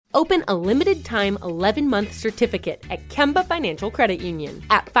Open a limited-time 11-month certificate at Kemba Financial Credit Union.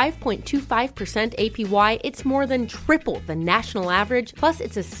 At 5.25% APY, it's more than triple the national average, plus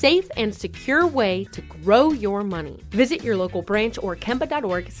it's a safe and secure way to grow your money. Visit your local branch or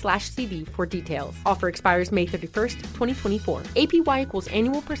kemba.org/CD for details. Offer expires May 31st, 2024. APY equals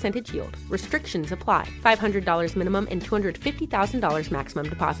annual percentage yield. Restrictions apply. $500 minimum and $250,000 maximum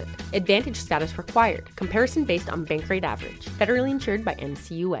deposit. Advantage status required. Comparison based on bank rate average. Federally insured by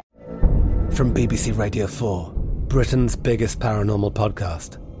NCUA. From BBC Radio 4, Britain's biggest paranormal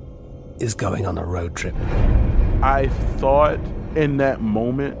podcast is going on a road trip. I thought in that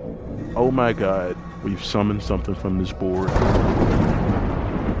moment, oh my God, we've summoned something from this board.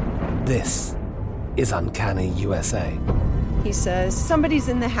 This is Uncanny USA. He says, somebody's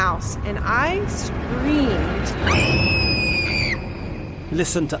in the house, and I screamed.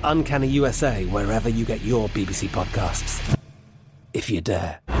 Listen to Uncanny USA wherever you get your BBC podcasts, if you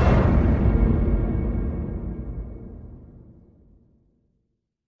dare.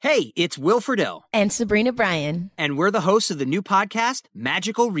 Hey, it's Will Friedle. And Sabrina Bryan. And we're the hosts of the new podcast,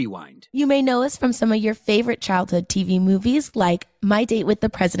 Magical Rewind. You may know us from some of your favorite childhood TV movies like My Date with the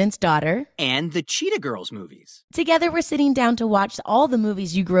President's Daughter. And the Cheetah Girls movies. Together, we're sitting down to watch all the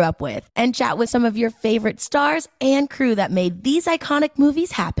movies you grew up with and chat with some of your favorite stars and crew that made these iconic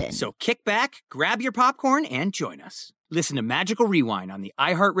movies happen. So kick back, grab your popcorn, and join us. Listen to Magical Rewind on the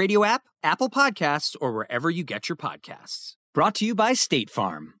iHeartRadio app, Apple Podcasts, or wherever you get your podcasts. Brought to you by State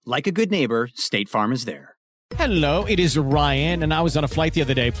Farm. Like a good neighbor, State Farm is there. Hello, it is Ryan, and I was on a flight the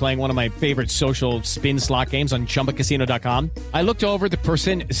other day playing one of my favorite social spin slot games on ChumbaCasino.com. I looked over at the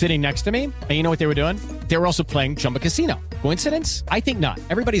person sitting next to me, and you know what they were doing? They were also playing Chumba Casino. Coincidence? I think not.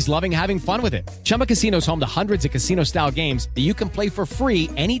 Everybody's loving having fun with it. Chumba Casino is home to hundreds of casino-style games that you can play for free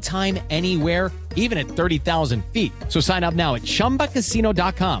anytime, anywhere, even at 30,000 feet. So sign up now at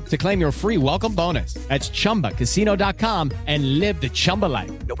ChumbaCasino.com to claim your free welcome bonus. That's ChumbaCasino.com and live the Chumba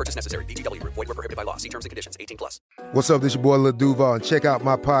life. No purchase necessary. VGW. Void where prohibited by law. See terms and conditions. 18+. What's up? This your boy Lil Duval, and check out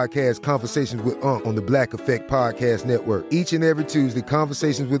my podcast, Conversations with Unc, on the Black Effect Podcast Network. Each and every Tuesday,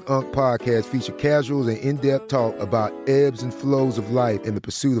 Conversations with Unc podcast feature casuals and in-depth talk about ebbs and flows of life and the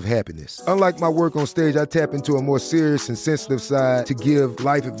pursuit of happiness. Unlike my work on stage, I tap into a more serious and sensitive side to give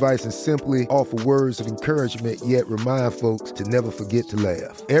life advice and simply offer words of encouragement, yet remind folks to never forget to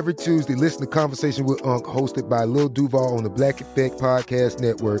laugh. Every Tuesday, listen to Conversation with Unc, hosted by Lil Duval on the Black Effect Podcast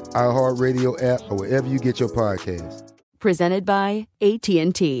Network, iHeartRadio app, or wherever you get your podcasts. Presented by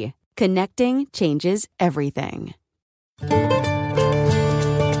AT&T. Connecting changes everything.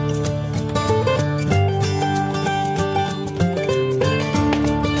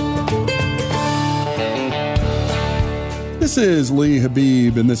 This is Lee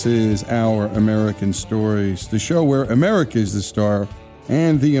Habib, and this is Our American Stories, the show where America is the star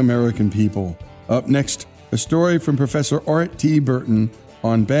and the American people. Up next, a story from Professor Art T. Burton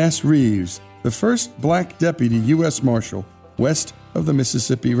on Bass Reeves, the first black deputy U.S. Marshal west of the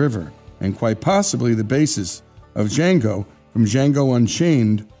Mississippi River, and quite possibly the basis of Django from Django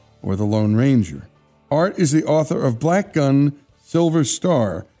Unchained or The Lone Ranger. Art is the author of Black Gun, Silver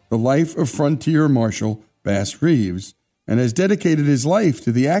Star, The Life of Frontier Marshal Bass Reeves, and has dedicated his life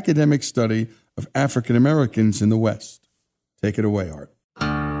to the academic study of African Americans in the West. Take it away, Art.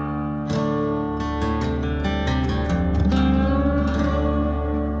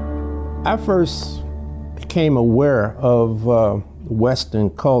 I first became aware of Western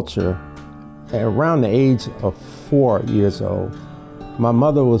culture at around the age of 4 years old. My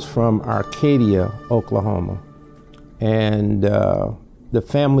mother was from Arcadia, Oklahoma, and the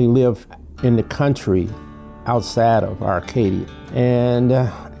family lived in the country outside of Arcadia. And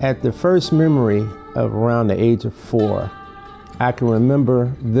at the first memory of around the age of 4, I can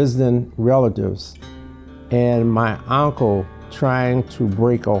remember visiting relatives and my uncle trying to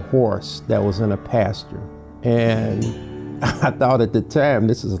break a horse that was in a pasture. And I thought at the time,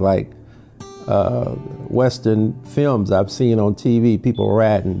 this is like Western films I've seen on TV, people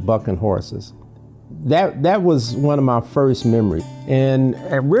riding, bucking horses. That was one of my first memories. And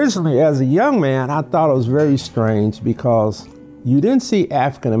originally, as a young man, I thought it was very strange because you didn't see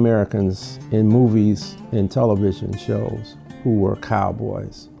African Americans in movies and television shows who were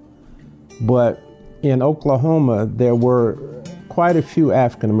cowboys. But in Oklahoma, there were quite a few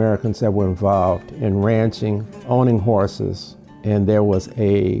African Americans that were involved in ranching, owning horses, and there was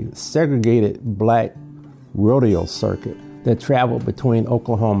a segregated black rodeo circuit that traveled between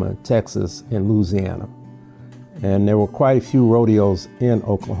Oklahoma, Texas, and Louisiana. And there were quite a few rodeos in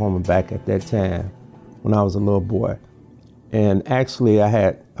Oklahoma back at that time when I was a little boy. And actually I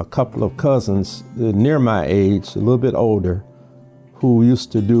had a couple of cousins near my age, a little bit older, who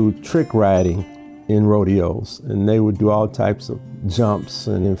used to do trick riding in rodeos, and they would do all types of jumps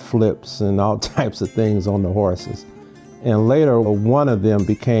and flips and all types of things on the horses. And later, one of them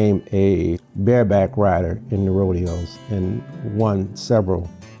became a bareback rider in the rodeos and won several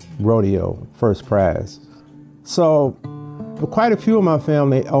rodeo first prize. So quite a few of my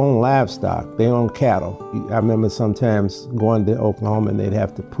family own livestock. They own cattle. I remember sometimes going to Oklahoma and they'd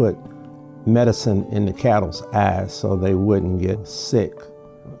have to put medicine in the cattle's eyes so they wouldn't get sick,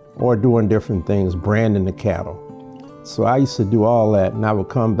 or doing different things, branding the cattle. So I used to do all that, and I would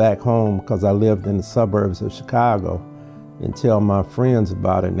come back home because I lived in the suburbs of Chicago and tell my friends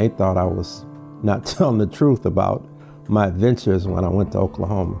about it, and they thought I was not telling the truth about my adventures when I went to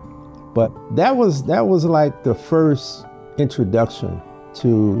Oklahoma. But that was like the first introduction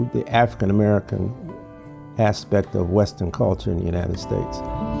to the African American aspect of Western culture in the United States.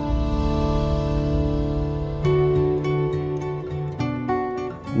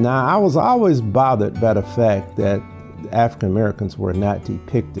 Now, I was always bothered by the fact that African Americans were not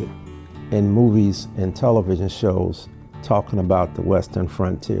depicted in movies and television shows talking about the Western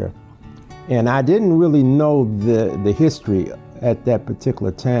frontier. And I didn't really know the history at that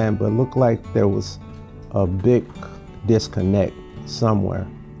particular time, but it looked like there was a big disconnect somewhere.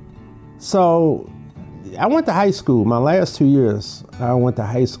 So I went to high school. My last 2 years, I went to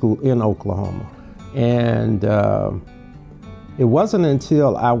high school in Oklahoma. And it wasn't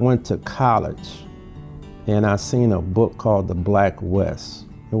until I went to college and I seen a book called The Black West.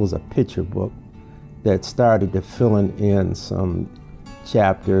 It was a picture book that started to filling in some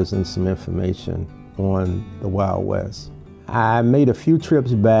chapters and some information on the Wild West. I made a few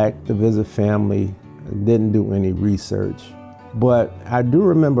trips back to visit family, didn't do any research, but I do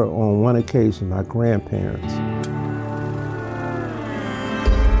remember on one occasion my grandparents.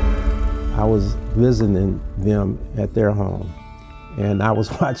 I was visiting them at their home, and I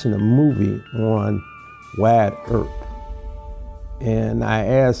was watching a movie on Wyatt Earp. And I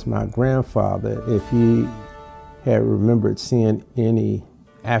asked my grandfather if he had remembered seeing any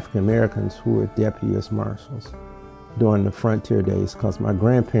African Americans who were deputy U.S. Marshals during the frontier days, because my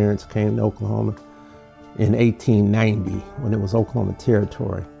grandparents came to Oklahoma in 1890 when it was Oklahoma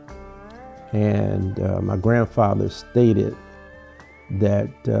Territory. And my grandfather stated that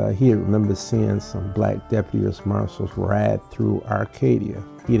he had remembered seeing some black deputy U.S. Marshals ride through Arcadia.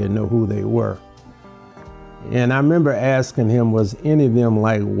 He didn't know who they were. And I remember asking him, was any of them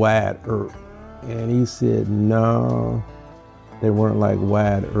like Wyatt Earp? And he said, no, they weren't like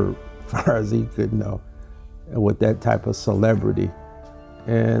Wyatt Earp, as far as he could know, with that type of celebrity.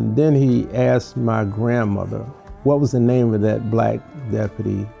 And then he asked my grandmother, what was the name of that black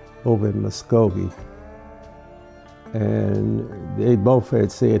deputy over in Muskogee? And they both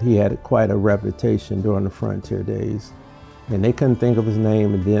had said he had quite a reputation during the frontier days. And they couldn't think of his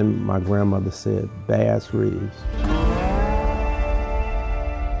name, and then my grandmother said, Bass Reeves.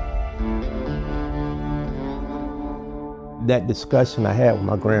 That discussion I had with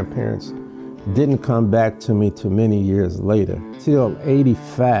my grandparents didn't come back to me too many years later, till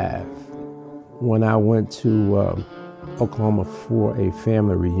 '85, when I went to Oklahoma for a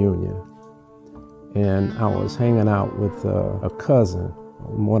family reunion. And I was hanging out with a cousin,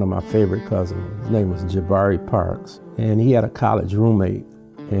 one of my favorite cousins. His name was Jabari Parks. And he had a college roommate.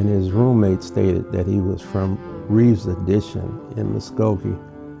 And his roommate stated that he was from Reeves Addition in Muskogee.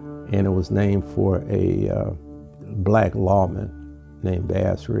 And it was named for a black lawman named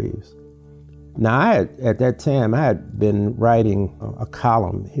Bass Reeves. Now, at that time, I had been writing a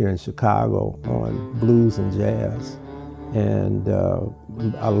column here in Chicago on blues and jazz. And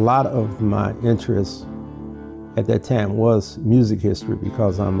a lot of my interest at that time was music history,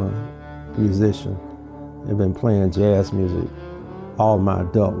 because I'm a musician. I've been playing jazz music all my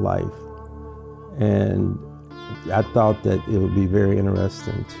adult life. And I thought that it would be very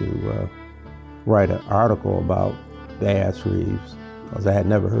interesting to write an article about Bass Reeves, because I had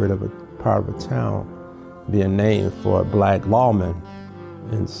never heard of a part of a town being named for a black lawman.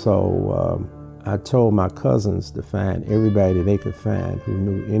 And so I told my cousins to find everybody they could find who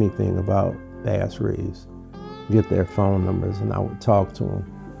knew anything about Bass Reeves, get their phone numbers, and I would talk to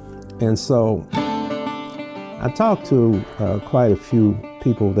them. And so I talked to quite a few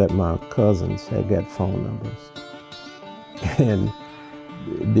people that my cousins had got phone numbers. And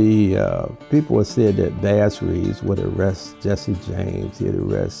the people had said that Bass Reeves would arrest Jesse James, he'd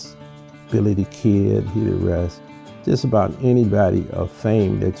arrest Billy the Kid, he'd arrest just about anybody of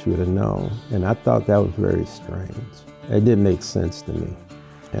fame that you would have known. And I thought that was very strange. It didn't make sense to me.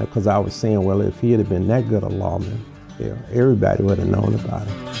 Because I was saying, well, if he had been that good a lawman, everybody would have known about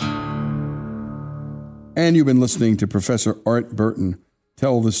him. And you've been listening to Professor Art Burton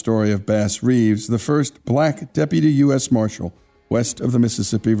tell the story of Bass Reeves, the first black deputy U.S. Marshal west of the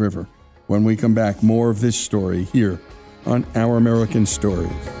Mississippi River. When we come back, more of this story here on Our American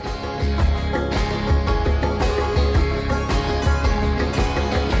Stories.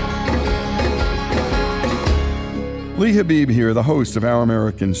 Lee Habib here, the host of Our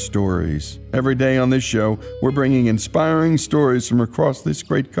American Stories. Every day on this show, we're bringing inspiring stories from across this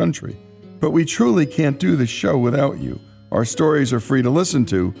great country. But we truly can't do this show without you. Our stories are free to listen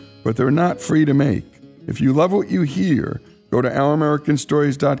to, but they're not free to make. If you love what you hear, go to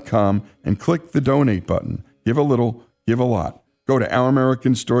OurAmericanStories.com and click the donate button. Give a little, give a lot. Go to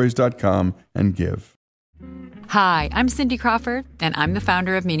OurAmericanStories.com and give. Hi, I'm Cindy Crawford, and I'm the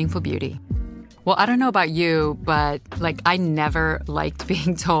founder of Meaningful Beauty. Well, I don't know about you, but, I never liked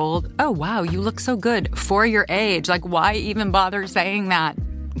being told, oh, wow, you look so good for your age. Why even bother saying that?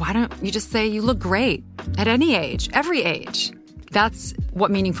 Why don't you just say you look great at any age, every age? That's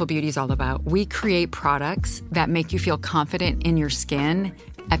what Meaningful Beauty is all about. We create products that make you feel confident in your skin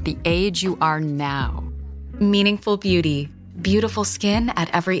at the age you are now. Meaningful Beauty. Beautiful skin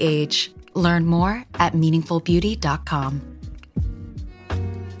at every age. Learn more at meaningfulbeauty.com.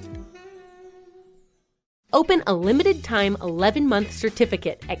 Open a limited-time 11-month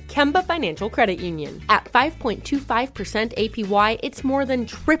certificate at Kemba Financial Credit Union. At 5.25% APY, it's more than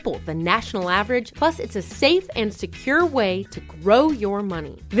triple the national average, plus it's a safe and secure way to grow your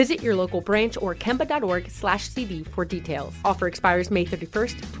money. Visit your local branch or kemba.org/cb for details. Offer expires May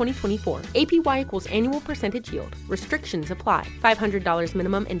 31st, 2024. APY equals annual percentage yield. Restrictions apply. $500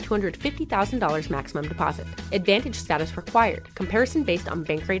 minimum and $250,000 maximum deposit. Advantage status required. Comparison based on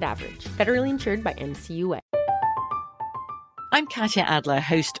bank rate average. Federally insured by NCUA. I'm Katya Adler,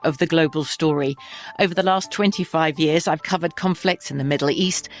 host of The Global Story. Over the last 25 years, I've covered conflicts in the Middle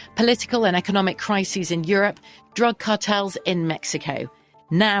East, political and economic crises in Europe, drug cartels in Mexico.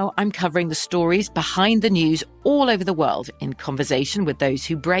 Now I'm covering the stories behind the news all over the world in conversation with those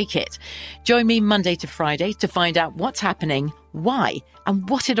who break it. Join me Monday to Friday to find out what's happening, why, and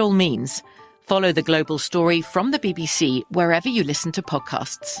what it all means. Follow The Global Story from the BBC wherever you listen to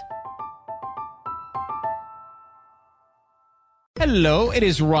podcasts. Hello, it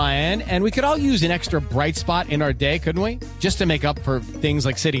is Ryan, and we could all use an extra bright spot in our day, couldn't we? Just to make up for things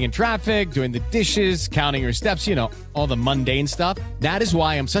like sitting in traffic, doing the dishes, counting your steps, all the mundane stuff. That is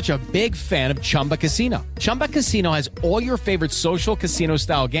why I'm such a big fan of Chumba Casino. Chumba Casino has all your favorite social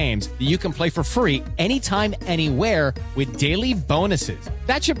casino-style games that you can play for free anytime, anywhere with daily bonuses.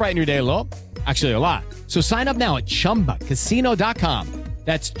 That should brighten your day a little. Actually, a lot. So sign up now at ChumbaCasino.com.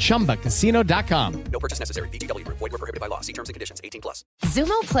 That's ChumbaCasino.com. No purchase necessary. VGW Group. Void where prohibited by law. See terms and conditions. 18+.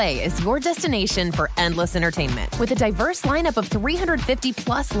 Xumo Play is your destination for endless entertainment. With a diverse lineup of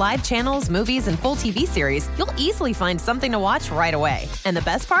 350-plus live channels, movies, and full TV series, you'll easily find something to watch right away. And the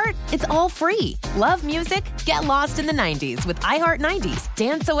best part? It's all free. Love music? Get lost in the 90s with iHeart 90s.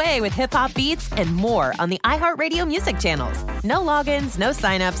 Dance away with hip-hop beats and more on the iHeartRadio music channels. No logins, no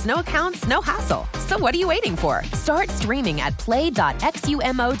signups, no accounts, no hassle. So what are you waiting for? Start streaming at play.xumo.com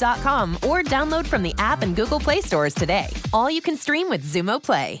or download from the app and Google Play stores today. All you can stream with Xumo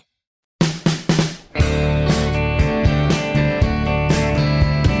Play.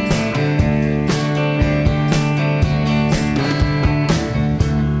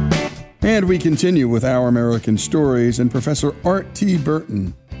 And we continue with Our American Stories and Professor Art T.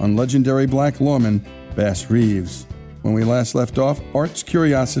 Burton on legendary black lawman Bass Reeves. When we last left off, Art's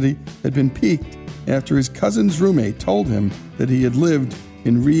curiosity had been piqued after his cousin's roommate told him that he had lived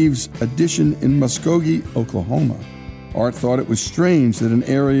in Reeves' addition in Muskogee, Oklahoma. Art thought it was strange that an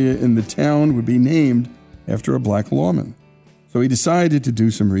area in the town would be named after a black lawman. So he decided to do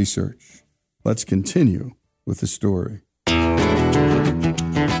some research. Let's continue with the story.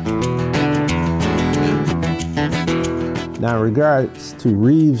 Now, in regards to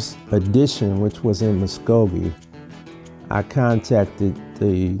Reeves' addition, which was in Muskogee, I contacted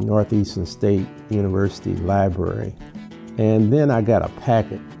the Northeastern State University Library, and then I got a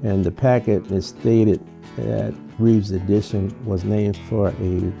packet, and the packet is stated that Reeves' addition was named for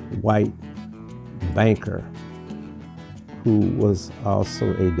a white banker who was also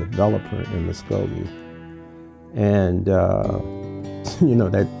a developer in Muskogee. And,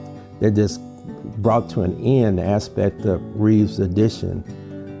 that just brought to an end the aspect of Reeves' addition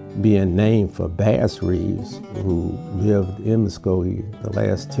being named for Bass Reeves, who lived in Muskogee the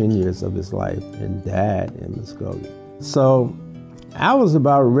last 10 years of his life and died in Muskogee. So I was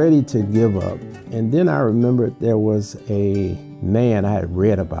about ready to give up. And then I remembered there was a man I had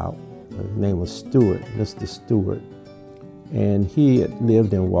read about. His name was Stewart, Mr. Stewart. And he had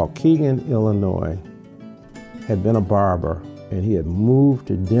lived in Waukegan, Illinois. had been a barber, and he had moved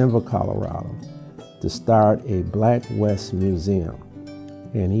to Denver, Colorado to start a Black West museum.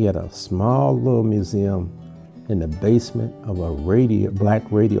 And he had a small little museum in the basement of a black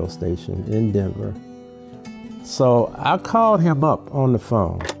radio station in Denver. So I called him up on the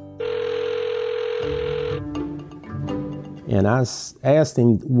phone. And I asked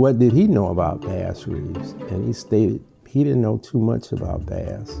him what did he know about Bass Reeves, and he stated he didn't know too much about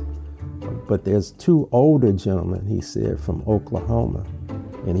Bass. But there's two older gentlemen, he said, from Oklahoma,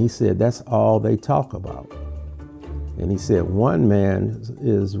 and he said that's all they talk about. And he said one man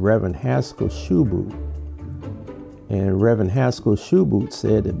is Reverend Haskell Shoeboot, and Reverend Haskell Shoeboot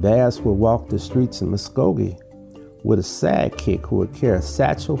said that Bass would walk the streets of Muskogee with a sidekick who would carry a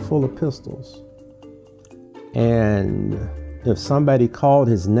satchel full of pistols. And if somebody called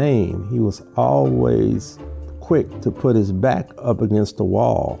his name, he was always quick to put his back up against the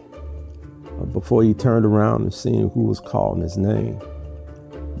wall before he turned around and seen who was calling his name.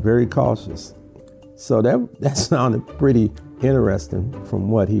 Very cautious. So that sounded pretty interesting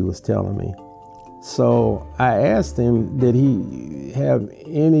from what he was telling me. So I asked him, did he have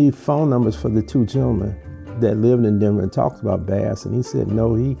any phone numbers for the two gentlemen that lived in Denver and talked about Bass? And he said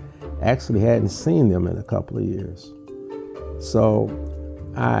no, he actually hadn't seen them in a couple of years. So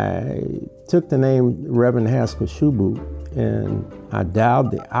I took the name Reverend Haskell Shoeboot and I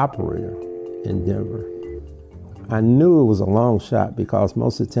dialed the operator in Denver. I knew it was a long shot because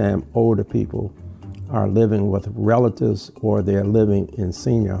most of the time older people are living with relatives or they're living in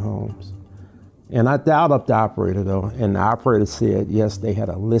senior homes. And I dialed up the operator though, and the operator said yes, they had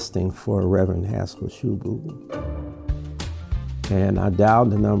a listing for Reverend Haskell Shoeboot. And I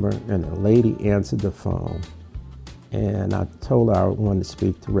dialed the number and the lady answered the phone. And I told her I wanted to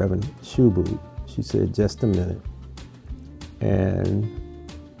speak to Reverend Shoeboot. She said, just a minute. And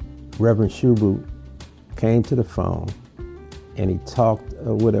Reverend Shoeboot came to the phone and he talked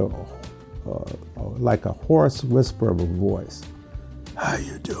with like a hoarse whisper of a voice. How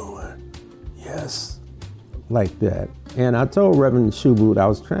you doing? Yes, like that. And I told Reverend Shoeboot I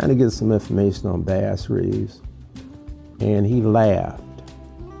was trying to get some information on Bass Reeves, and he laughed.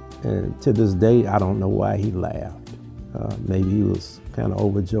 And to this day, I don't know why he laughed. Maybe he was kind of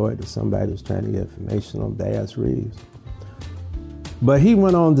overjoyed that somebody was trying to get information on Bass Reeves. But he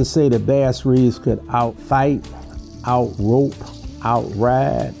went on to say that Bass Reeves could outfight, out-rope,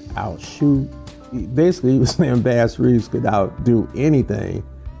 out-ride, out-shoot. Basically, he was saying Bass Reeves could outdo anything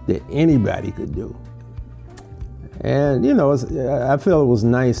that anybody could do. And, you know, I feel it was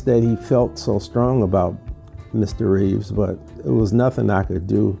nice that he felt so strong about Mr. Reeves, but it was nothing I could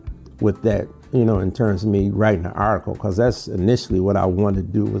do with that, you know, in terms of me writing an article, because that's initially what I wanted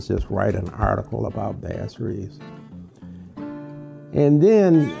to do, was just write an article about Bass Reeves. And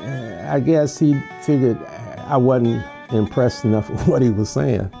then I guess he figured I wasn't impressed enough with what he was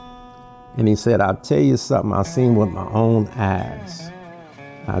saying. And he said, I'll tell you something I seen with my own eyes.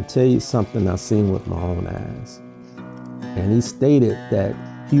 I'll tell you something I seen with my own eyes. And he stated that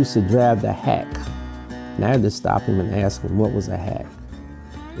he used to drive the hack. And I had to stop him and ask him what was a hack.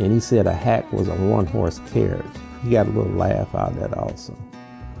 And he said a hack was a one-horse carriage. He got a little laugh out of that also.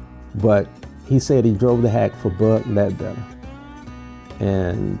 But he said he drove the hack for Bud Ledbetter.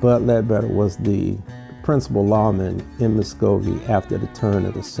 And Bud Ledbetter was the principal lawman in Muskogee after the turn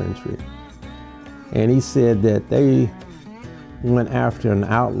of the century. And he said that they went after an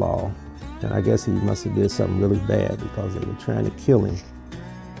outlaw, and I guess he must have did something really bad because they were trying to kill him.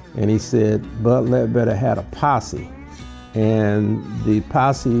 And he said Bud Ledbetter had a posse, and the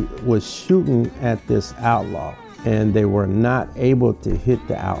posse was shooting at this outlaw, and they were not able to hit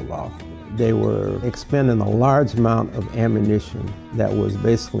the outlaw. They were expending a large amount of ammunition that was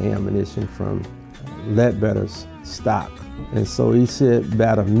basically ammunition from Ledbetter's stock. And so he said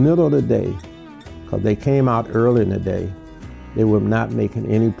by the middle of the day, because they came out early in the day, they were not making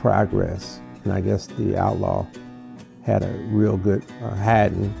any progress. And I guess the outlaw had a real good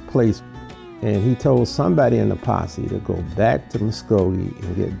hiding place. And he told somebody in the posse to go back to Muskogee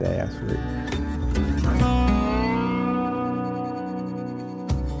and get Bass Reeves.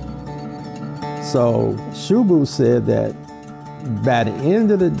 So Shoeboot said that by the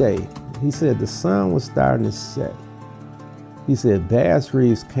end of the day, he said the sun was starting to set. He said Bass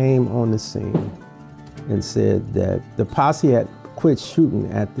Reeves came on the scene and said that the posse had quit shooting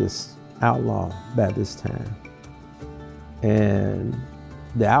at this outlaw by this time. And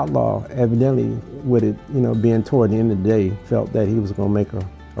the outlaw, evidently, with it, you know, being toward the end of the day, felt that he was going to make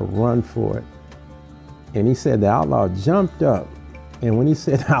a run for it. And he said the outlaw jumped up. And when he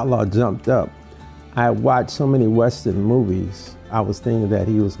said the outlaw jumped up, I watched so many Western movies, I was thinking that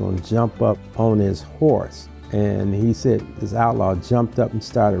he was going to jump up on his horse And he said this outlaw jumped up and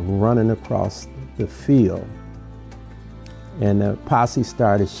started running across the field. And the posse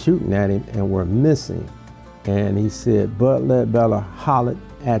started shooting at him and were missing. And he said Bud Ledbetter hollered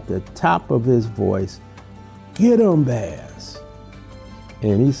at the top of his voice, "Get him, Bass."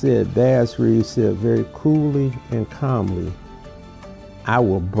 And he said, Bass Reeves said very coolly and calmly, "I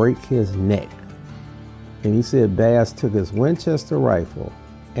will break his neck." And he said Bass took his Winchester rifle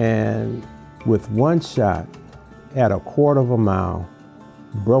and with one shot at 1/4 mile,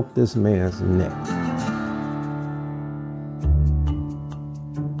 broke this man's neck.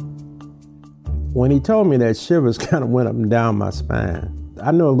 When he told me that, shivers kind of went up and down my spine.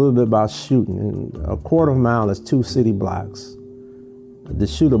 I know a little bit about shooting, and 1/4 mile is 2 city blocks. To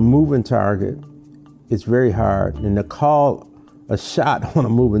shoot a moving target is very hard, and to call a shot on a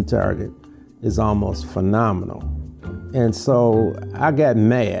moving target is almost phenomenal. And so I got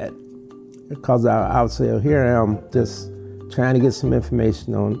mad because I would say, oh, here I am just trying to get some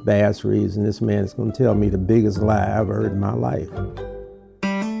information on Bass Reeves, and this man is going to tell me the biggest lie I've ever heard in my life.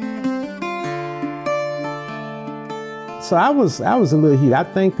 So I was a little heated. I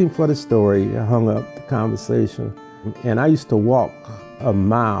thanked him for the story. I hung up the conversation. And I used to walk a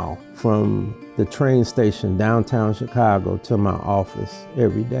mile from the train station downtown Chicago to my office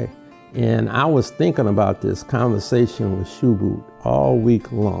every day. And I was thinking about this conversation with Shoe Boot all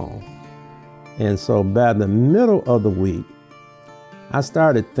week long. And so by the middle of the week, I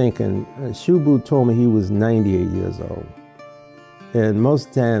started thinking, Shoe Boot told me he was 98 years old. And most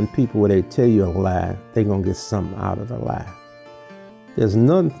of the time, people, when they tell you a lie, they're going to get something out of the lie. There's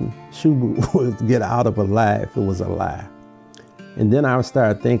nothing Shoe Boot would get out of a lie if it was a lie. And then I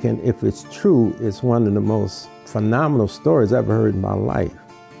started thinking, if it's true, it's one of the most phenomenal stories I've ever heard in my life.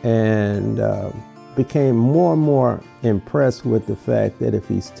 And became more and more impressed with the fact that if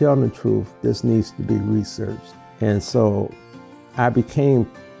he's telling the truth, this needs to be researched. And so I became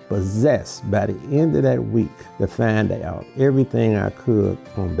possessed by the end of that week to find out everything I could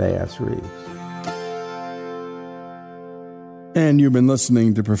on Bass Reeves. And you've been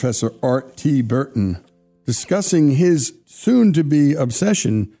listening to Professor Art T. Burton discussing his soon-to-be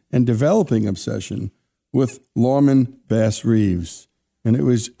obsession and developing obsession with lawman Bass Reeves. And it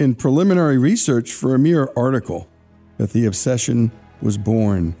was in preliminary research for a mere article that the obsession was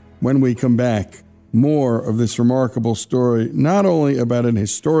born. When we come back, more of this remarkable story, not only about an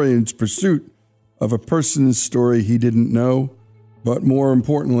historian's pursuit of a person's story he didn't know, but more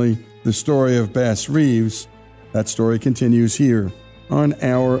importantly, the story of Bass Reeves. That story continues here on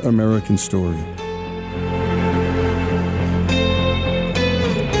Our American Story.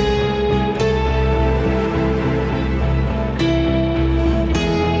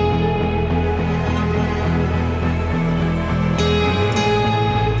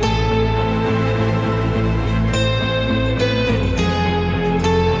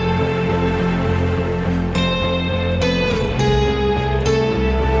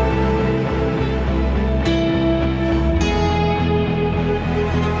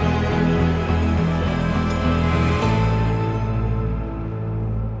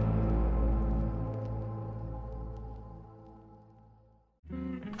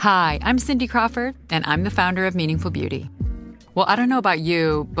 Hi, I'm Cindy Crawford, and I'm the founder of Meaningful Beauty. Well, I don't know about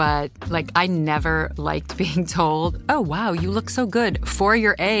you, but I never liked being told, oh, wow, you look so good for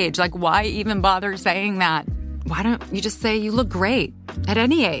your age. Why even bother saying that? Why don't you just say you look great at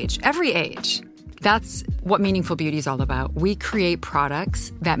any age, every age? That's what Meaningful Beauty is all about. We create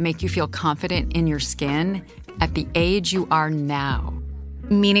products that make you feel confident in your skin at the age you are now.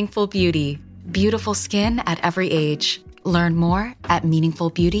 Meaningful Beauty. Beautiful skin at every age. Learn more at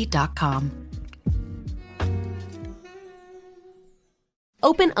meaningfulbeauty.com.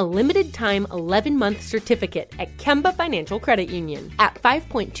 Open a limited-time 11-month certificate at Kemba Financial Credit Union. At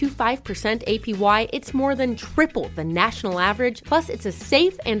 5.25% APY, it's more than triple the national average, plus it's a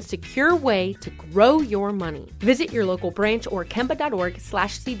safe and secure way to grow your money. Visit your local branch or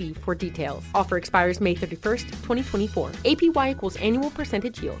kemba.org/cb for details. Offer expires May 31st, 2024. APY equals annual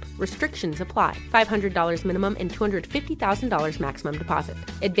percentage yield. Restrictions apply. $500 minimum and $250,000 maximum deposit.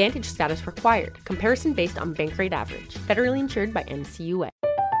 Advantage status required. Comparison based on bank rate average. Federally insured by NCUA.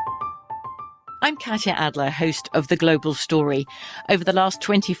 I'm Katya Adler, host of The Global Story. Over the last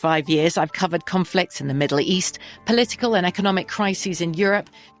 25 years, I've covered conflicts in the Middle East, political and economic crises in Europe,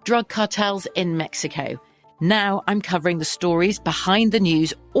 drug cartels in Mexico. Now I'm covering the stories behind the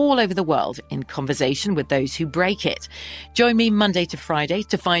news all over the world in conversation with those who break it. Join me Monday to Friday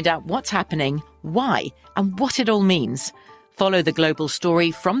to find out what's happening, why, and what it all means. Follow The Global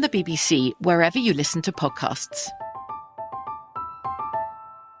Story from the BBC wherever you listen to podcasts.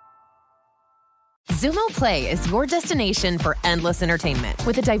 Zumo Play is your destination for endless entertainment.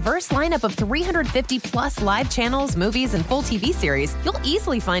 With a diverse lineup of 350 plus live channels, movies, and full TV series, you'll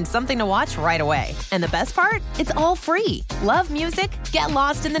easily find something to watch right away. And the best part? It's all free. Love music? Get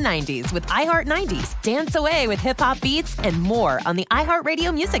lost in the 90s with iHeart 90s, dance away with hip-hop beats, and more on the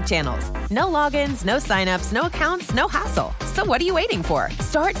iHeartRadio music channels. No logins, no signups, no accounts, no hassle. So what are you waiting for?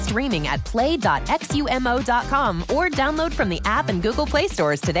 Start streaming at play.xumo.com or download from the app and Google Play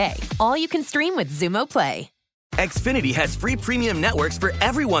stores today. All you can stream with Zumo Play. Xfinity has free premium networks for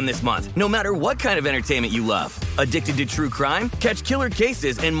everyone this month, no matter what kind of entertainment you love. Addicted to true crime? Catch killer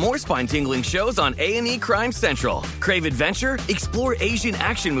cases and more spine-tingling shows on A&E Crime Central. Crave adventure? Explore Asian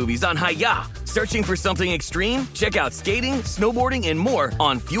action movies on Hi-Ya. Searching for something extreme? Check out skating, snowboarding, and more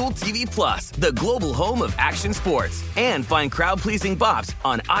on Fuel TV Plus, the global home of action sports. And find crowd-pleasing bops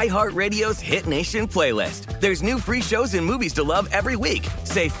on iHeartRadio's Hit Nation playlist. There's new free shows and movies to love every week.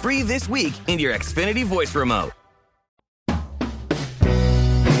 Say free this week in your Xfinity voice remote.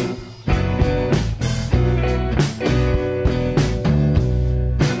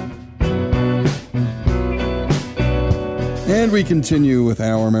 And we continue with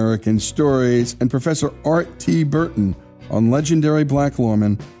Our American Stories and Professor Art T. Burton on legendary black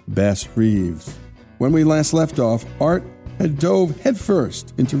lawman Bass Reeves. When we last left off, Art had dove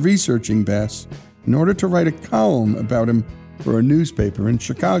headfirst into researching Bass in order to write a column about him for a newspaper in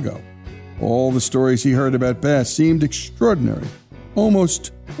Chicago. All the stories he heard about Bass seemed extraordinary,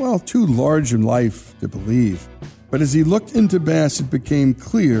 almost, too large in life to believe. But as he looked into Bass, it became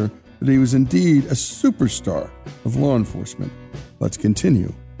clear that he was indeed a superstar of law enforcement. Let's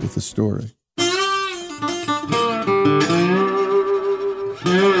continue with the story.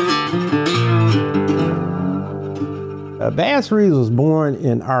 Bass Reeves was born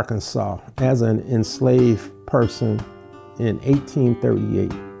in Arkansas as an enslaved person in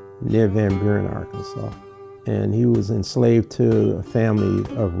 1838 near Van Buren, Arkansas. And he was enslaved to a family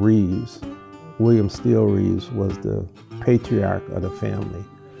of Reeves. William Steele Reeves was the patriarch of the family.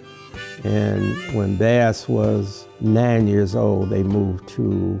 And when Bass was 9 years old, they moved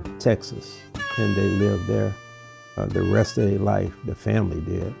to Texas, and they lived there the rest of their life, the family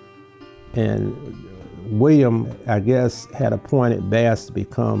did. And William, I guess, had appointed Bass to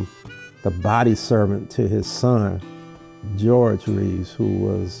become the body servant to his son, George Reeves, who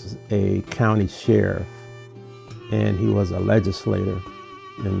was a county sheriff, and he was a legislator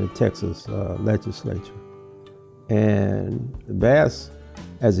in the Texas legislature. And Bass,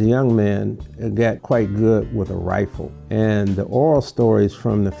 as a young man, got quite good with a rifle. And the oral stories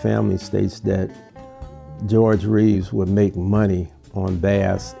from the family states that George Reeves would make money on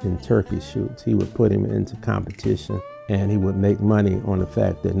Bass in turkey shoots. He would put him into competition, and he would make money on the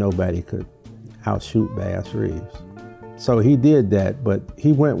fact that nobody could outshoot Bass Reeves. So he did that, but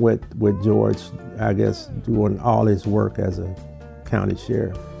he went with George, I guess, doing all his work as a county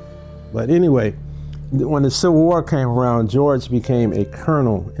sheriff. But anyway, when the Civil War came around, George became a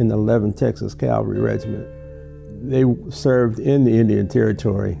colonel in the 11th Texas Cavalry Regiment. They served in the Indian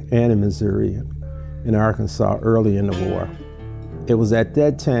Territory and in Missouri and Arkansas early in the war. It was at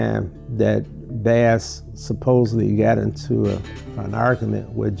that time that Bass supposedly got into an argument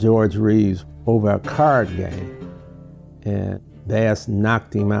with George Reeves over a card game, and Bass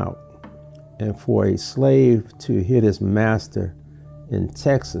knocked him out. And for a slave to hit his master in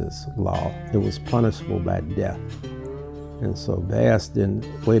Texas law, it was punishable by death. And so Bass didn't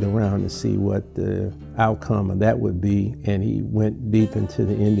wait around to see what the outcome of that would be, and he went deep into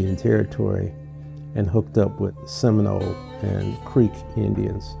the Indian Territory and hooked up with Seminole and Creek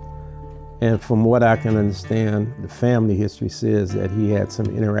Indians. And from what I can understand, the family history says that he had some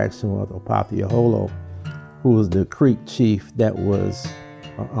interaction with Opathiaholo, who was the Creek chief that was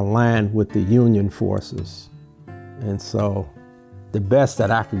aligned with the Union forces. And so the best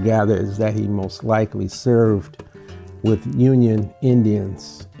that I could gather is that he most likely served with Union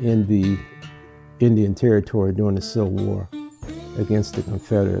Indians in the Indian Territory during the Civil War against the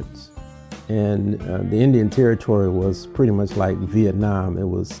Confederates. And the Indian Territory was pretty much like Vietnam. It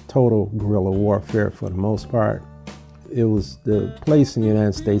was total guerrilla warfare for the most part. It was the place in the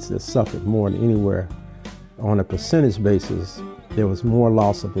United States that suffered more than anywhere. On a percentage basis, there was more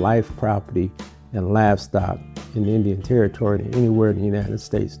loss of life, property, and livestock in the Indian Territory than anywhere in the United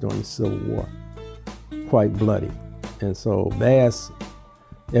States during the Civil War. Quite bloody. And so Bass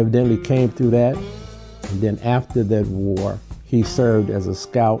evidently came through that. And then after that war, he served as a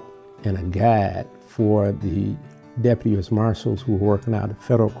scout and a guide for the deputy U.S. marshals who were working out of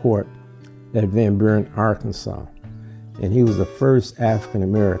federal court at Van Buren, Arkansas. And he was the first African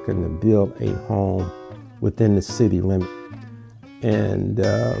American to build a home within the city limit. And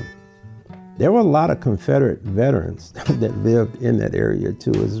There were a lot of Confederate veterans that lived in that area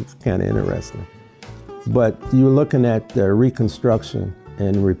too. It's kind of interesting. But you're looking at Reconstruction,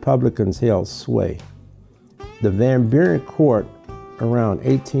 and Republicans held sway. The Van Buren Court around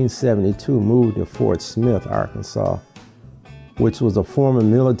 1872 moved to Fort Smith, Arkansas, which was a former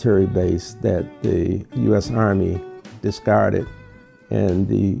military base that the U.S. Army discarded, and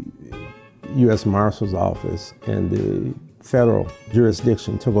the U.S. Marshal's Office and the federal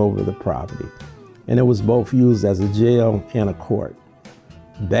jurisdiction took over the property. And it was both used as a jail and a court.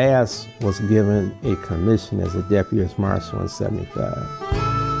 Bass was given a commission as a deputy U.S. Marshal in 75.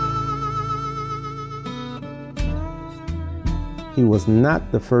 He was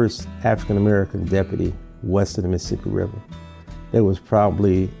not the first African-American deputy west of the Mississippi River. There was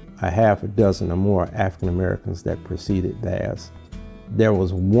probably a half a dozen or more African-Americans that preceded Bass. There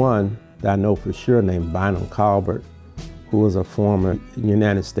was one that I know for sure named Bynum Colbert, who was a former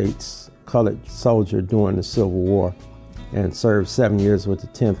United States colored soldier during the Civil War and served 7 years with the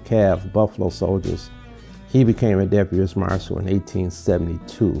 10th Cav Buffalo Soldiers. He became a deputy U.S. Marshal in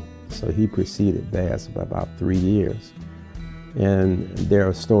 1872, so he preceded Bass by about 3 years. And there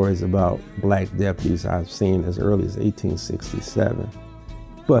are stories about black deputies I've seen as early as 1867.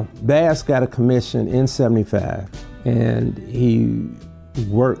 But Bass got a commission in 75, and he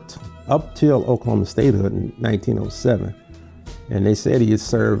worked up till Oklahoma statehood in 1907. And they said he had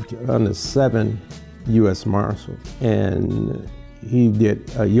served under 7 U.S. Marshals. And he did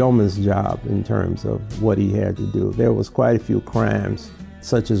a yeoman's job in terms of what he had to do. There was quite a few crimes,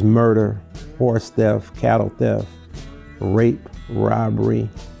 such as murder, horse theft, cattle theft, rape, robbery.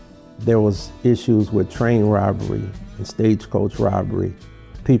 There was issues with train robbery and stagecoach robbery,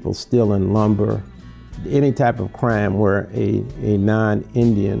 people stealing lumber, any type of crime where a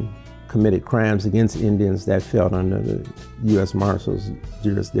non-Indian committed crimes against Indians that fell under the U.S. Marshal's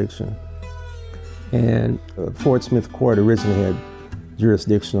jurisdiction. And Fort Smith Court originally had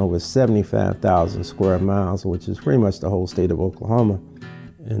jurisdiction over 75,000 square miles, which is pretty much the whole state of Oklahoma.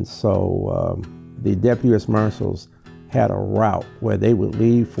 And so the deputy U.S. Marshals had a route where they would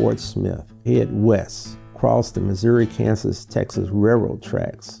leave Fort Smith, head west, cross the Missouri, Kansas, Texas railroad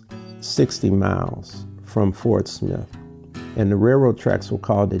tracks, 60 miles from Fort Smith. And the railroad tracks were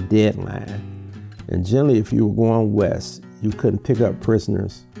called the deadline. And generally, if you were going west, you couldn't pick up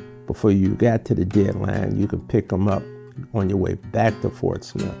prisoners before you got to the deadline. You could pick them up on your way back to Fort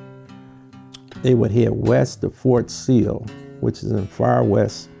Smith. They would head west to Fort Sill, which is in far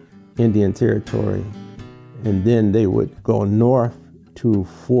west Indian Territory, and then they would go north to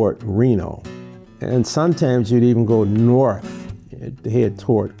Fort Reno. And sometimes you'd even go north to head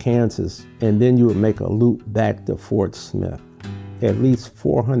toward Kansas, and then you would make a loop back to Fort Smith, at least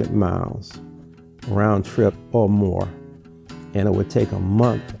 400 miles round trip or more. And it would take a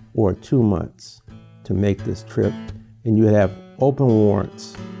month or 2 months to make this trip. And you would have open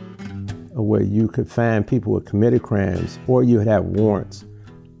warrants where you could find people who committed crimes, or you would have warrants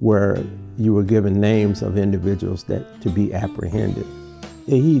where you were given names of individuals that to be apprehended.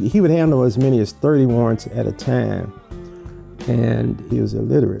 He would handle as many as 30 warrants at a time, and he was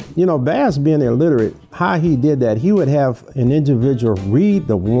illiterate. You know, Bass being illiterate, how he did that, he would have an individual read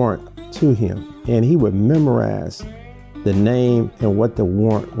the warrant to him, and he would memorize the name and what the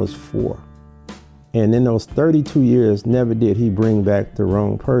warrant was for. And in those 32 years, never did he bring back the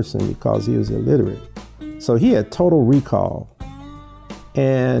wrong person because he was illiterate. So he had total recall.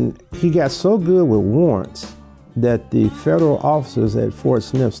 And he got so good with warrants that the federal officers at Fort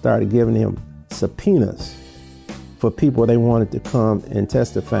Smith started giving him subpoenas for people they wanted to come and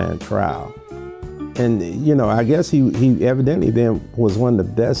testify in trial. And, you know, I guess he evidently then was one of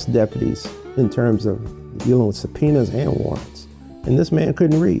the best deputies in terms of dealing with subpoenas and warrants. And this man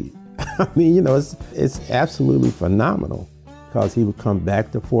couldn't read. I mean, you know, it's absolutely phenomenal, because he would come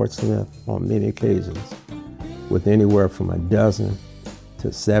back to Fort Smith on many occasions with anywhere from a dozen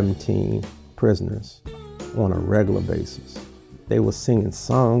to 17 prisoners on a regular basis. They were singing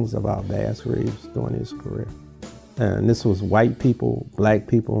songs about Bass Reeves during his career. And this was white people, black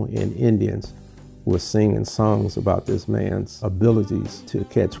people, and Indians were singing songs about this man's abilities to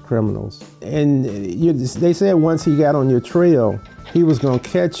catch criminals. And they said once he got on your trail, he was going to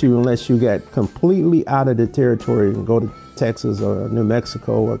catch you unless you got completely out of the territory and go to Texas or New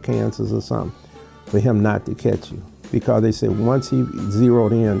Mexico or Kansas or something, for him not to catch you. Because they said once he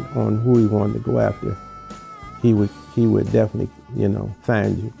zeroed in on who he wanted to go after, he would definitely, you know,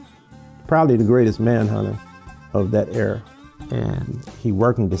 find you. Probably the greatest manhunter of that era. And he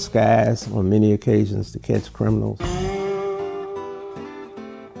worked in disguise on many occasions to catch criminals.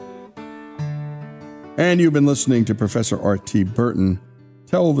 And you've been listening to Professor R.T. Burton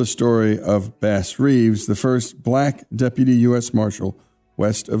tell the story of Bass Reeves, the first black deputy U.S. Marshal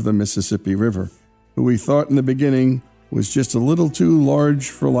west of the Mississippi River, who we thought in the beginning was just a little too large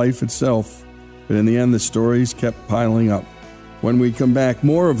for life itself. But in the end, the stories kept piling up. When we come back,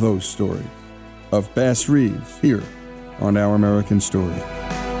 more of those stories of Bass Reeves here on Our American Story.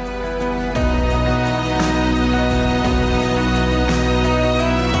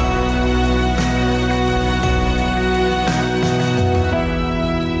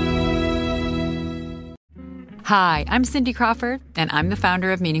 Hi, I'm Cindy Crawford, and I'm the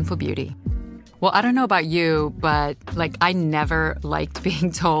founder of Meaningful Beauty. Well, I don't know about you, but I never liked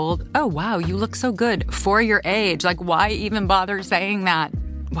being told, oh, wow, you look so good for your age. Why even bother saying that?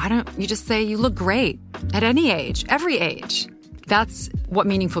 Why don't you just say you look great at any age, every age? That's what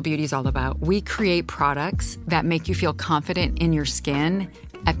Meaningful Beauty is all about. We create products that make you feel confident in your skin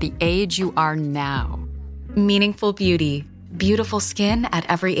at the age you are now. Meaningful Beauty. Beautiful skin at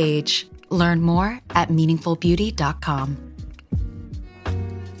every age. Learn more at meaningfulbeauty.com.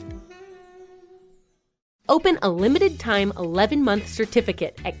 Open a limited-time 11-month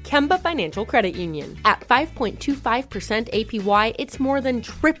certificate at Kemba Financial Credit Union. At 5.25% APY, it's more than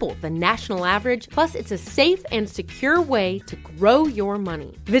triple the national average, plus it's a safe and secure way to grow your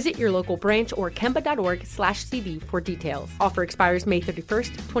money. Visit your local branch or kemba.org/CD for details. Offer expires May 31st,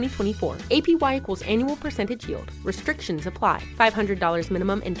 2024. APY equals annual percentage yield. Restrictions apply. $500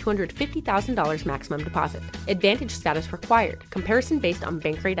 minimum and $250,000 maximum deposit. Advantage status required. Comparison based on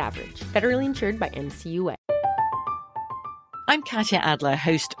bank rate average. Federally insured by NCUA. I'm Katya Adler,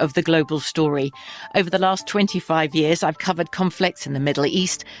 host of The Global Story. Over the last 25 years, I've covered conflicts in the Middle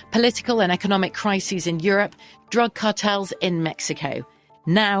East, political and economic crises in Europe, drug cartels in Mexico.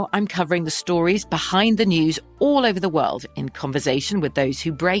 Now I'm covering the stories behind the news all over the world in conversation with those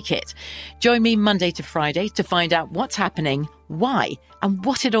who break it. Join me Monday to Friday to find out what's happening, why, and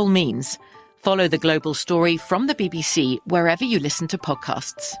what it all means. Follow The Global Story from the BBC wherever you listen to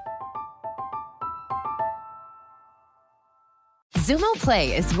podcasts. Xumo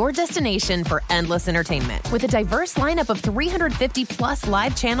Play is your destination for endless entertainment. With a diverse lineup of 350 plus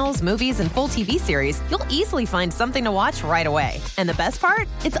live channels, movies, and full TV series, you'll easily find something to watch right away. And the best part?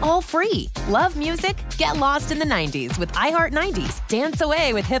 It's all free. Love music? Get lost in the 90s with iHeart 90s, dance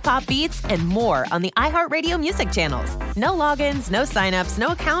away with hip-hop beats, and more on the iHeartRadio music channels. No logins, no signups, no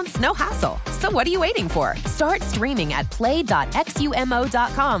accounts, no hassle. So what are you waiting for? Start streaming at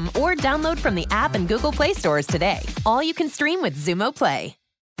play.xumo.com or download from the app and Google Play stores today. All you can stream with Xumo Play.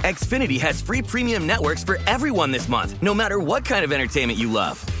 Xfinity has free premium networks for everyone this month, no matter what kind of entertainment you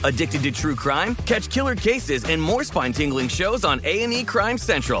love. Addicted to true crime? Catch killer cases and more spine-tingling shows on A&E Crime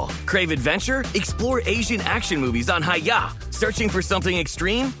Central. Crave adventure? Explore Asian action movies on Hi-YAH. Searching for something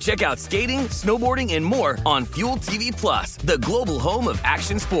extreme? Check out skating, snowboarding, and more on Fuel TV Plus, the global home of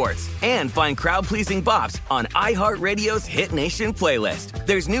action sports. And find crowd-pleasing bops on iHeartRadio's Hit Nation playlist.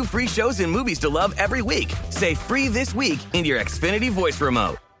 There's new free shows and movies to love every week. Say free this week in your Xfinity voice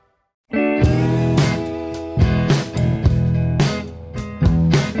remote.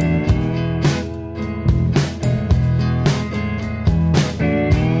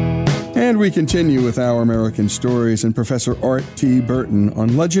 And we continue with Our American Stories and Professor Art T. Burton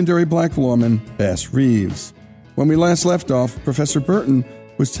on legendary black lawman Bass Reeves. When we last left off, Professor Burton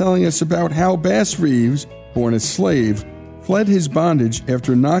was telling us about how Bass Reeves, born a slave, fled his bondage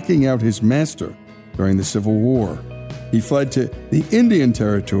after knocking out his master during the Civil War. He fled to the Indian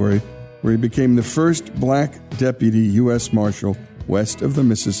Territory, where he became the first black deputy U.S. Marshal west of the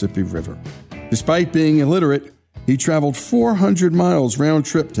Mississippi River. Despite being illiterate, he traveled 400 miles round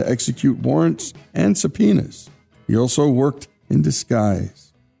trip to execute warrants and subpoenas. He also worked in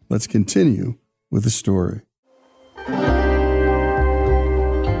disguise. Let's continue with the story.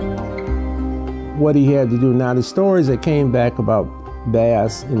 What he had to do. Now, the stories that came back about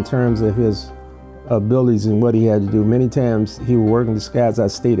Bass in terms of his abilities and what he had to do, many times he would work in disguise. I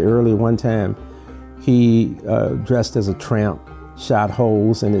stated earlier, one time he dressed as a tramp, shot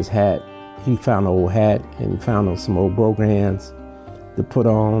holes in his hat. He found an old hat and found some old brogans to put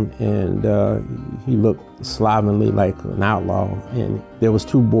on, and he looked slovenly like an outlaw. And there was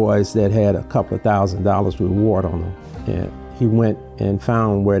two boys that had a couple of $1,000 reward on them. And he went and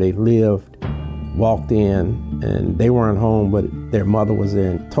found where they lived, walked in, and they weren't home, but their mother was there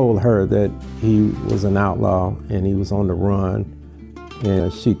and told her that he was an outlaw and he was on the run.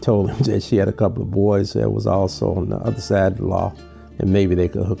 And she told him that she had a couple of boys that was also on the other side of the law, and maybe they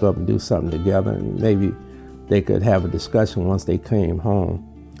could hook up and do something together, and maybe they could have a discussion once they came home.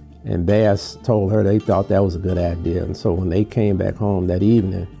 And Bass told her they thought that was a good idea. And so when they came back home that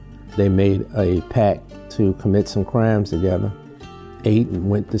evening, they made a pact to commit some crimes together. ate and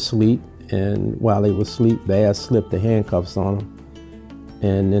went to sleep. And while they were asleep, Bass slipped the handcuffs on them.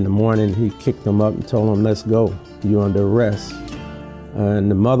 And in the morning, he kicked them up and told them, "Let's go, you're under arrest."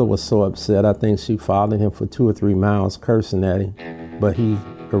 And the mother was so upset, I think she followed him for 2 or 3 miles, cursing at him. But he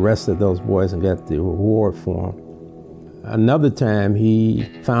arrested those boys and got the reward for them. Another time, he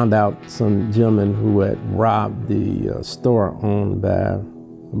found out some gentleman who had robbed the store owned by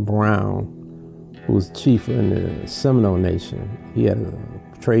Brown, who was chief in the Seminole Nation. He had a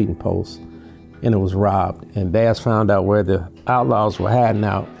trading post, and it was robbed. And Bass found out where the outlaws were hiding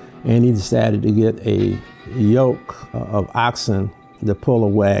out, and he decided to get a yoke of oxen to pull a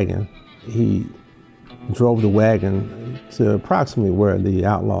wagon. He drove the wagon to approximately where the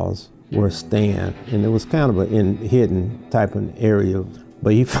outlaws were staying, and it was kind of a hidden type of area,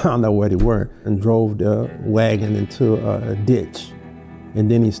 but he found out where they were and drove the wagon into a ditch.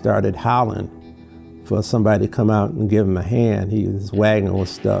 And then he started howling for somebody to come out and give him a hand. His wagon was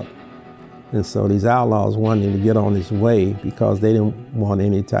stuck. And so these outlaws wanted him to get on his way because they didn't want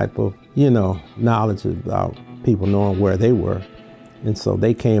any type of, knowledge about people knowing where they were. And so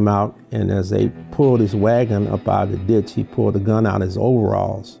they came out, and as they pulled his wagon up out of the ditch, he pulled a gun out of his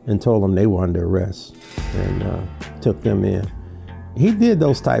overalls and told them they were under arrest and took them in. He did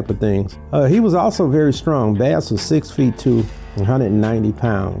those type of things. He was also very strong. Bass was 6'2", 190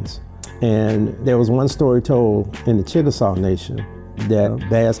 pounds. And there was one story told in the Chickasaw Nation that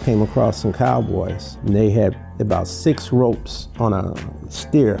Bass came across some cowboys, and they had about 6 ropes on a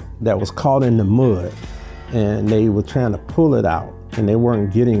steer that was caught in the mud, and they were trying to pull it out, and they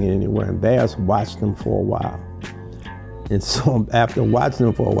weren't getting it anywhere, and Bass watched them for a while. And so after watching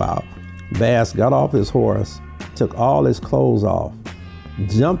them for a while, Bass got off his horse, took all his clothes off,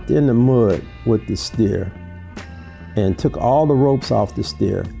 jumped in the mud with the steer, and took all the ropes off the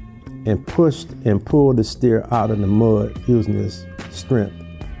steer, and pushed and pulled the steer out of the mud using his strength.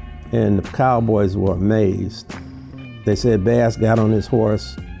 And the cowboys were amazed. They said Bass got on his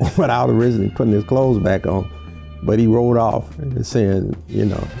horse without originally putting his clothes back on, but he rode off and saying,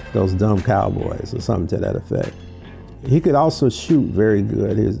 those dumb cowboys or something to that effect. He could also shoot very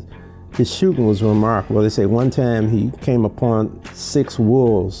good. His shooting was remarkable. They say one time he came upon 6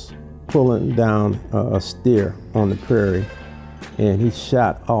 wolves pulling down a steer on the prairie, and he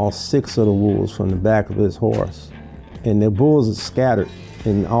shot all 6 of the wolves from the back of his horse. And the bulls are scattered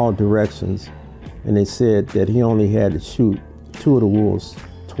in all directions, and they said that he only had to shoot 2 of the wolves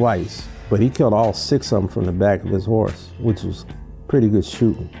twice, but he killed all 6 of them from the back of his horse, which was pretty good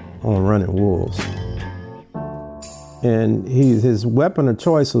shooting on running wolves. And his weapon of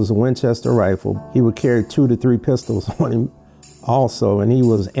choice was a Winchester rifle. He would carry 2 to 3 pistols on him also, and he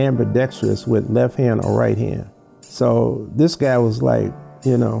was ambidextrous with left hand or right hand. So this guy was like,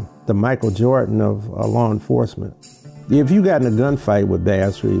 the Michael Jordan of law enforcement. If you got in a gunfight with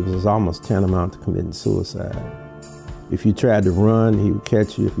Bass Reeves, it was almost tantamount to committing suicide. If you tried to run, he would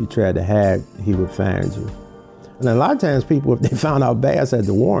catch you. If you tried to hide, he would find you. And a lot of times people, if they found out Bass had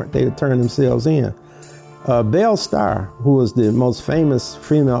the warrant, they would turn themselves in. Belle Starr, who was the most famous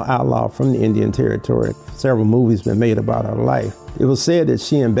female outlaw from the Indian Territory, several movies been made about her life. It was said that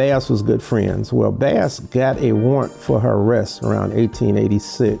she and Bass was good friends. Well, Bass got a warrant for her arrest around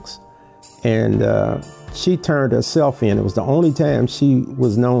 1886, and she turned herself in. It was the only time she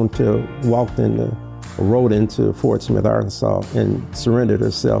was known to rode into Fort Smith, Arkansas, and surrendered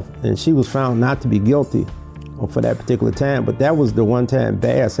herself. And she was found not to be guilty for that particular time, but that was the one time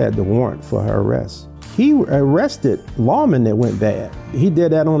Bass had the warrant for her arrest. He arrested lawmen that went bad. He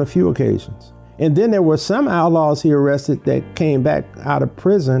did that on a few occasions. And then there were some outlaws he arrested that came back out of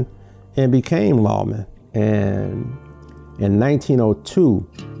prison and became lawmen. And in 1902,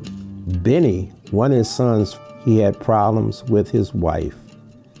 Benny, one of his sons, he had problems with his wife.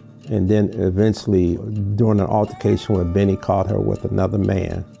 And then eventually, during an altercation where Benny caught her with another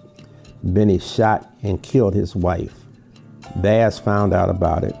man, Benny shot and killed his wife. Bass found out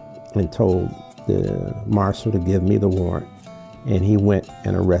about it and told the marshal to give me the warrant, and he went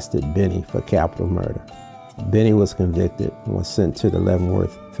and arrested Benny for capital murder. Benny was convicted and was sent to the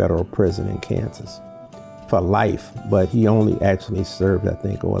Leavenworth Federal Prison in Kansas for life, but he only actually served, I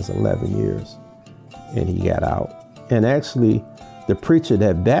think it was 11 years, and he got out. And actually, the preacher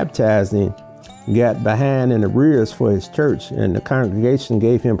that baptized him got behind in the rears for his church, and the congregation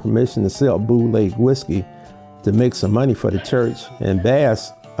gave him permission to sell bootleg whiskey to make some money for the church, and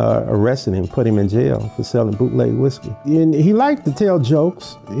Bass arrested him, put him in jail for selling bootleg whiskey. And he liked to tell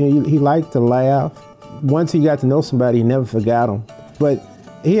jokes. He liked to laugh. Once he got to know somebody, he never forgot them. But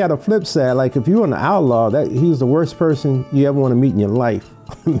he had a flip side. Like if you were an outlaw, he was the worst person you ever want to meet in your life.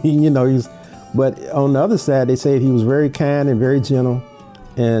 I mean, he's But on the other side, they said he was very kind and very gentle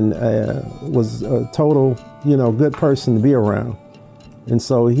and was a total, good person to be around. And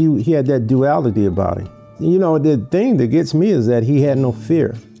so he had that duality about him. The thing that gets me is that he had no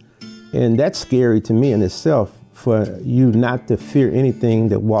fear. And that's scary to me in itself, for you not to fear anything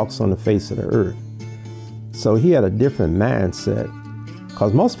that walks on the face of the earth. So he had a different mindset,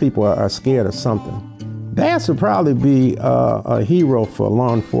 because most people are scared of something. Bass would probably be a hero for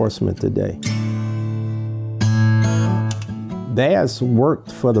law enforcement today. Bass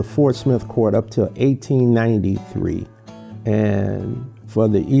worked for the Fort Smith Court up till 1893, and for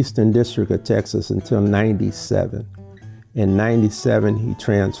the Eastern District of Texas until 97. In 97, he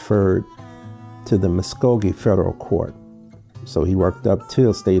transferred to the Muskogee Federal Court. So he worked up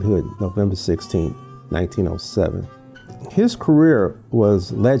till statehood, November 16, 1907. His career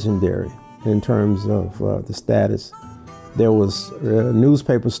was legendary in terms of the status. There was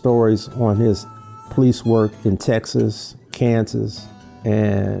newspaper stories on his police work in Texas, Kansas,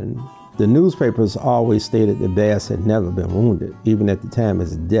 and the newspapers always stated that Bass had never been wounded. Even at the time of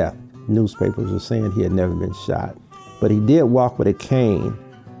his death, newspapers were saying he had never been shot. But he did walk with a cane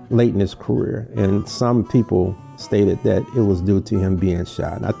late in his career, and some people stated that it was due to him being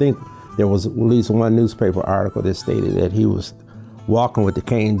shot. And I think there was at least one newspaper article that stated that he was walking with the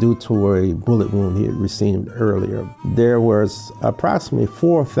cane due to a bullet wound he had received earlier. There was approximately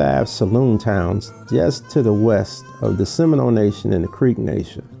 4 or 5 saloon towns just to the west of the Seminole Nation and the Creek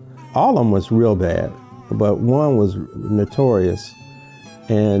Nation. All of them was real bad, but one was notorious.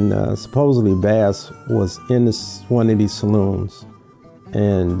 And supposedly Bass was in one of these saloons,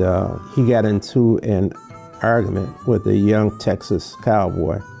 and he got into an argument with a young Texas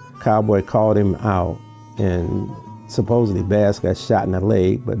cowboy. Cowboy called him out, and supposedly Bass got shot in the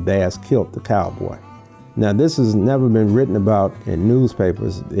leg, but Bass killed the cowboy. Now, this has never been written about in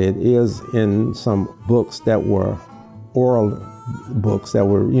newspapers. It is in some books that were oral books that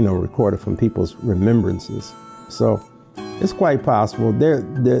were, recorded from people's remembrances. So it's quite possible.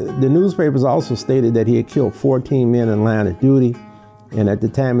 The newspapers also stated that he had killed 14 men in line of duty. And at the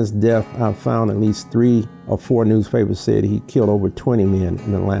time of his death, I found at least 3 or 4 newspapers said he killed over 20 men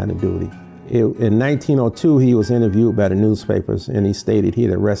in the line of duty. In 1902, he was interviewed by the newspapers, and he stated he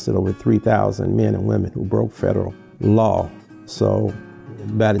had arrested over 3,000 men and women who broke federal law. So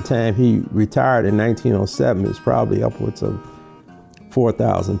by the time he retired in 1907, it was probably upwards of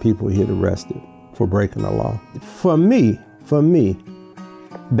 4,000 people he had arrested for breaking the law. For me,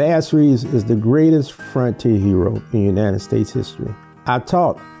 Bass Reeves is the greatest frontier hero in United States history. I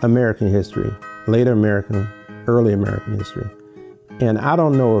taught American history, later American, early American history, and I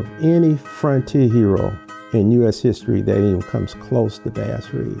don't know of any frontier hero in U.S. history that even comes close to Bass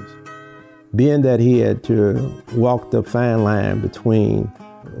Reeves. Being that he had to walk the fine line between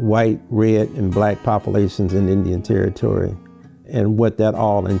white, red, and black populations in Indian Territory, and what that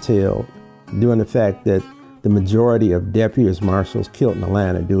all entailed, due to the fact that the majority of deputies, marshals killed in the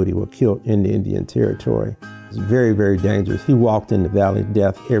line of duty were killed in the Indian Territory. It's very, very dangerous. He walked in the Valley of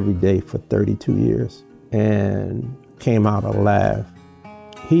Death every day for 32 years and came out alive.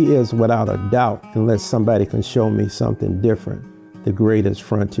 He is, without a doubt, unless somebody can show me something different, the greatest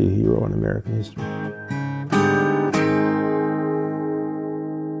frontier hero in American history.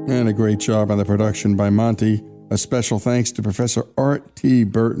 And a great job on the production by Monty. A special thanks to Professor Art T.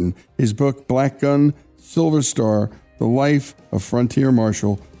 Burton. His book, Black Gun, Silver Star, The Life of Frontier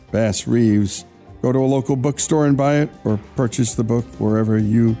Marshal Bass Reeves. Go to a local bookstore and buy it, or purchase the book wherever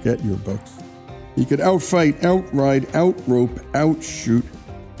you get your books. He could outfight, outride, outrope, outshoot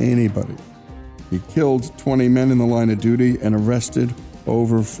anybody. He killed 20 men in the line of duty and arrested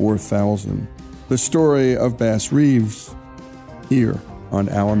over 4,000. The story of Bass Reeves, here on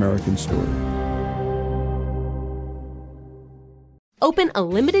Our American Story. Open a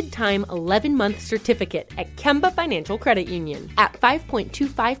limited-time 11-month certificate at Kemba Financial Credit Union. At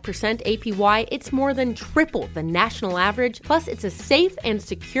 5.25% APY, it's more than triple the national average, plus it's a safe and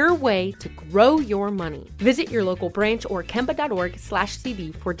secure way to grow your money. Visit your local branch or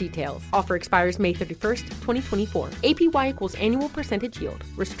kemba.org/cb for details. Offer expires May 31st, 2024. APY equals annual percentage yield.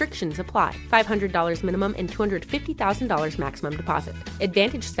 Restrictions apply. $500 minimum and $250,000 maximum deposit.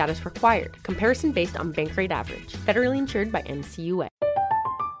 Advantage status required. Comparison based on bank rate average. Federally insured by NCUA.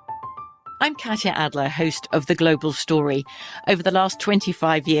 I'm Katya Adler, host of The Global Story. Over the last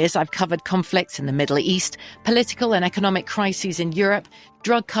 25 years, I've covered conflicts in the Middle East, political and economic crises in Europe,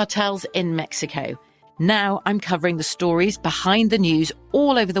 drug cartels in Mexico. Now I'm covering the stories behind the news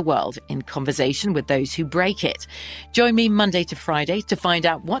all over the world in conversation with those who break it. Join me Monday to Friday to find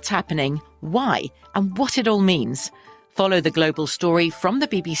out what's happening, why, and what it all means. Follow The Global Story from the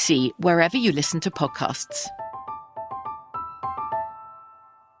BBC wherever you listen to podcasts.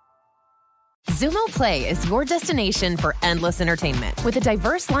 Zumo Play is your destination for endless entertainment. With a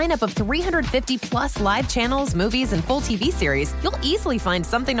diverse lineup of 350 plus live channels, movies, and full TV series, you'll easily find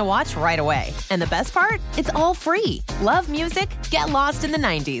something to watch right away. And the best part? It's all free. Love music? Get lost in the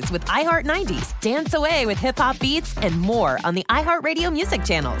 90s with iHeart 90s, dance away with hip-hop beats, and more on the iHeartRadio music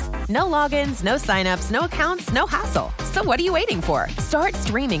channels. No logins, no signups, no accounts, no hassle. So what are you waiting for? Start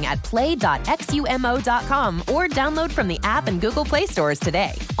streaming at play.xumo.com or download from the app and Google Play stores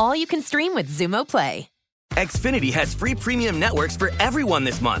today. All you can stream with Zumo Play. Xfinity has free premium networks for everyone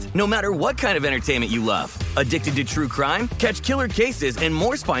this month, no matter what kind of entertainment you love. Addicted to true crime? Catch killer cases and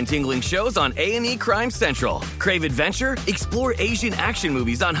more spine-tingling shows on A&E Crime Central. Crave adventure? Explore Asian action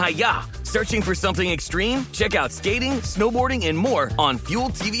movies on Hi-Ya. Searching for something extreme? Check out skating, snowboarding, and more on Fuel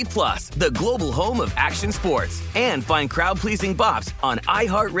TV Plus, the global home of action sports. And find crowd-pleasing bops on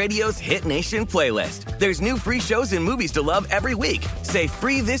iHeartRadio's Hit Nation playlist. There's new free shows and movies to love every week. Say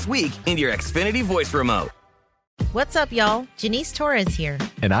free this week in your Xfinity voice remote. What's up, y'all? Janice Torres here.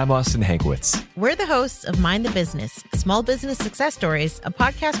 And I'm Austin Hankwitz. We're the hosts of Mind the Business, Small Business Success Stories, a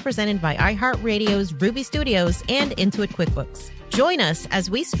podcast presented by iHeartRadio's Ruby Studios and Intuit QuickBooks. Join us as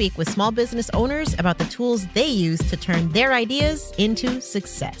we speak with small business owners about the tools they use to turn their ideas into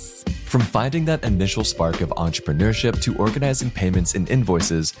success. From finding that initial spark of entrepreneurship to organizing payments and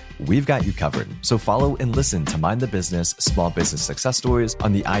invoices, we've got you covered. So follow and listen to Mind the Business, Small Business Success Stories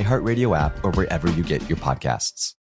on the iHeartRadio app or wherever you get your podcasts.